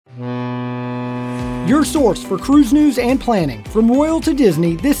Your source for cruise news and planning. From Royal to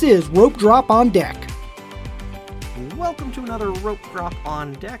Disney, this is Rope Drop on Deck. Welcome to another Rope Drop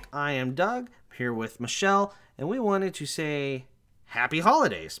on Deck. I am Doug, here with Michelle, and we wanted to say Happy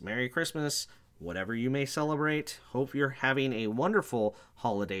Holidays, Merry Christmas, whatever you may celebrate. Hope you're having a wonderful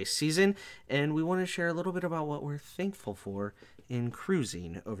holiday season, and we want to share a little bit about what we're thankful for in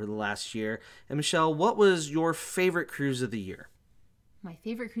cruising over the last year. And Michelle, what was your favorite cruise of the year? My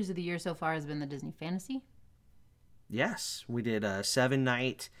favorite cruise of the year so far has been the Disney Fantasy. Yes, we did a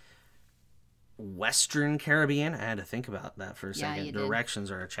 7-night Western Caribbean. I had to think about that for a second. You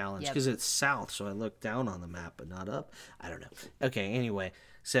Directions are a challenge because it's south, so I looked down on the map but not up. I don't know. Okay, anyway.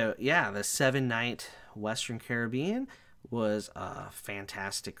 So, yeah, the 7-night Western Caribbean was a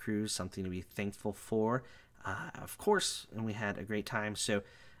fantastic cruise, something to be thankful for, of course, and we had a great time. So,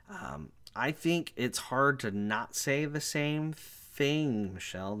 I think it's hard to not say the same thing,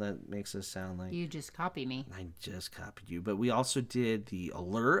 Michelle. That makes us sound like you just copy me. I just copied you. But we also did the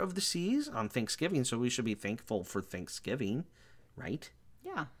Allure of the Seas on Thanksgiving, so we should be thankful for Thanksgiving, right?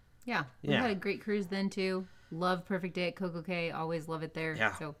 Yeah. We had a great cruise then too. Love Perfect Day at Coco Cay. Always love it there.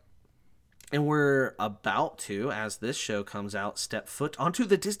 Yeah. So. And we're about to, as this show comes out, step foot onto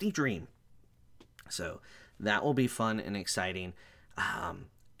the Disney Dream. So that will be fun and exciting.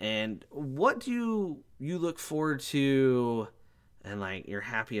 And what do you look forward to and like you're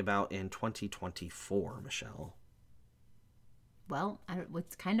happy about in 2024, Michelle? Well,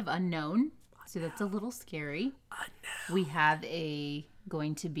 it's kind of unknown, so that's a little scary. We have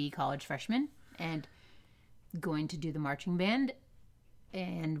going to be college freshmen and going to do the marching band,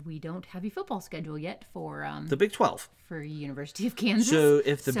 and we don't have a football schedule yet for the Big 12 for University of Kansas. So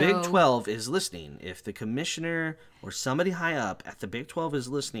if the Big 12 is listening, if the commissioner or somebody high up at the Big 12 is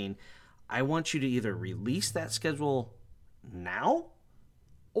listening, I want you to either release that schedule now,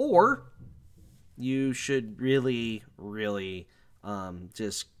 or you should really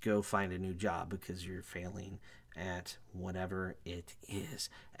just go find a new job because you're failing at whatever it is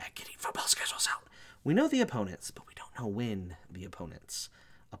at getting football schedules out. We know the opponents, but we don't know when the opponent.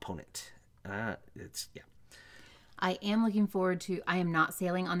 I am looking forward to. I am not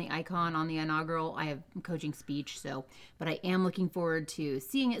sailing on the Icon on the inaugural. I have coaching speech, but I am looking forward to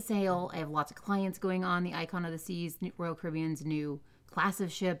seeing it sail. I have lots of clients going on the Icon of the Seas, Royal Caribbean's new class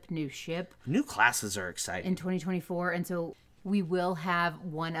of ship, new ship. New classes are exciting in 2024, and so we will have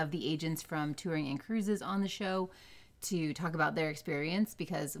one of the agents from Touring and Cruises on the show to talk about their experience,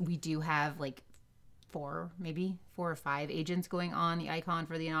 because we do have like 4 or 5 agents going on the Icon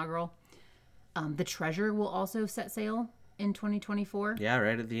for the inaugural. The Treasure will also set sail in 2024. Yeah,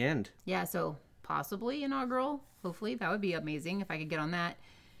 right at the end. Yeah, so possibly inaugural. Hopefully, that would be amazing if I could get on that.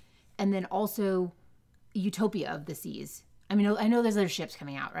 And then also Utopia of the Seas. I mean, I know there's other ships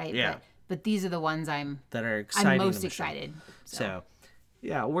coming out, right? Yeah. But these are the ones I'm most excited. So,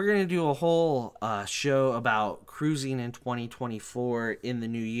 yeah, we're going to do a whole show about cruising in 2024 in the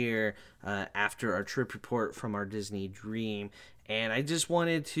new year after our trip report from our Disney Dream. And I just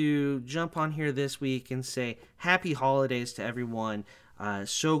wanted to jump on here this week and say happy holidays to everyone.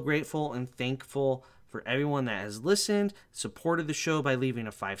 So grateful and thankful for everyone that has listened, supported the show by leaving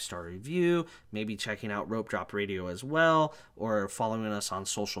a 5-star review, maybe checking out Rope Drop Radio as well, or following us on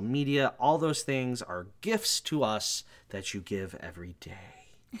social media. All those things are gifts to us that you give every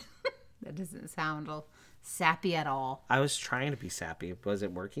day. That doesn't sound sappy at all. I was trying to be sappy. Was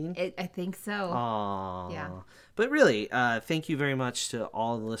it working? I think so. Aww. Yeah. But really, thank you very much to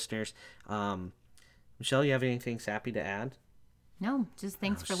all the listeners. Michelle, you have anything sappy to add? No, just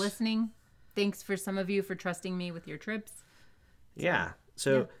thanks for listening. Thanks for some of you for trusting me with your trips. Yeah.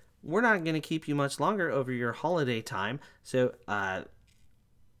 So we're not going to keep you much longer over your holiday time. So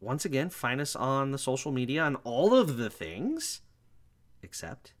once again, find us on the social media on all of the things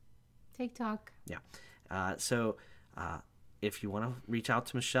except TikTok. Yeah. So if you want to reach out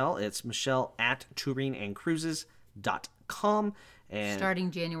to Michelle, it's michelle@touringandcruises.com. And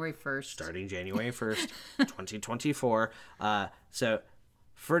starting January 1st. 2024. So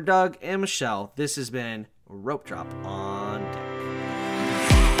for Doug and Michelle, this has been Rope Drop on Deck.